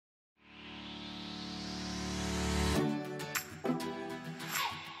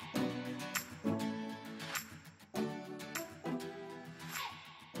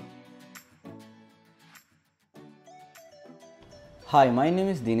Hi, my name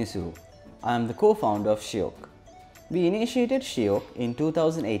is Dinisu. I am the co-founder of Shiok. We initiated Shiok in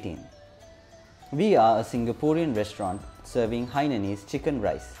 2018. We are a Singaporean restaurant serving Hainanese chicken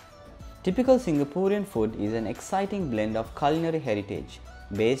rice. Typical Singaporean food is an exciting blend of culinary heritage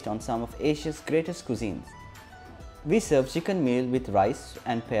based on some of Asia's greatest cuisines. We serve chicken meal with rice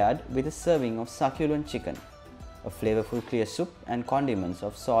and paired with a serving of succulent chicken, a flavorful clear soup and condiments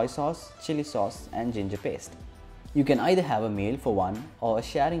of soy sauce, chili sauce and ginger paste. You can either have a meal for one or a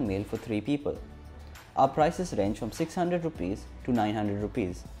sharing meal for 3 people. Our prices range from 600 rupees to 900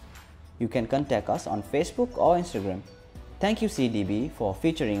 rupees. You can contact us on Facebook or Instagram. Thank you CDB for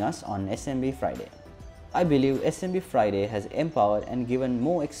featuring us on SMB Friday. I believe SMB Friday has empowered and given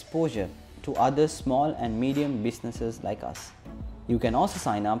more exposure to other small and medium businesses like us. You can also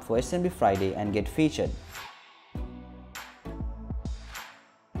sign up for SMB Friday and get featured